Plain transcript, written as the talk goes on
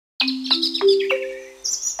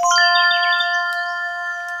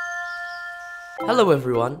Hello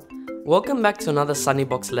everyone, welcome back to another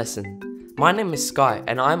SunnyBox lesson. My name is Sky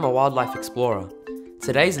and I am a wildlife explorer.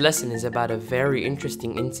 Today's lesson is about a very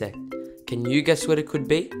interesting insect. Can you guess what it could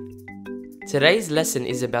be? Today's lesson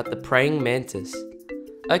is about the praying mantis.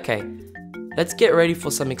 Okay, let's get ready for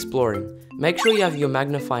some exploring. Make sure you have your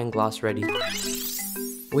magnifying glass ready.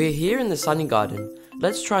 We're here in the sunny garden.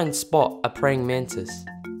 Let's try and spot a praying mantis.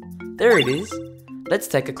 There it is. Let's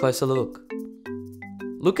take a closer look.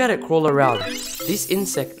 Look at it crawl around. This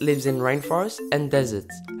insect lives in rainforests and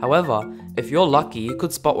deserts. However, if you're lucky, you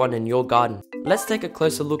could spot one in your garden. Let's take a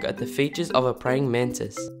closer look at the features of a praying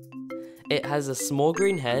mantis. It has a small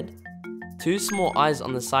green head, two small eyes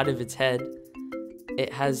on the side of its head.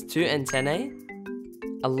 It has two antennae,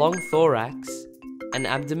 a long thorax, an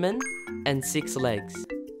abdomen, and 6 legs.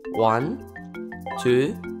 1,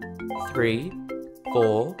 2, 3,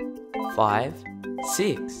 4, 5,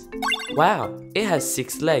 6. Wow, it has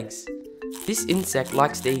 6 legs. This insect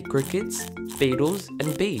likes to eat crickets, beetles,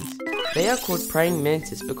 and bees. They are called praying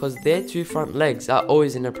mantis because their 2 front legs are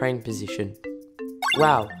always in a praying position.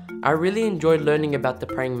 Wow, I really enjoyed learning about the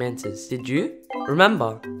praying mantis. Did you?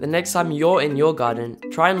 Remember, the next time you're in your garden,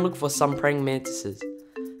 try and look for some praying mantises.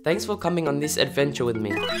 Thanks for coming on this adventure with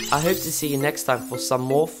me. I hope to see you next time for some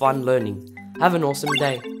more fun learning. Have an awesome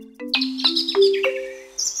day.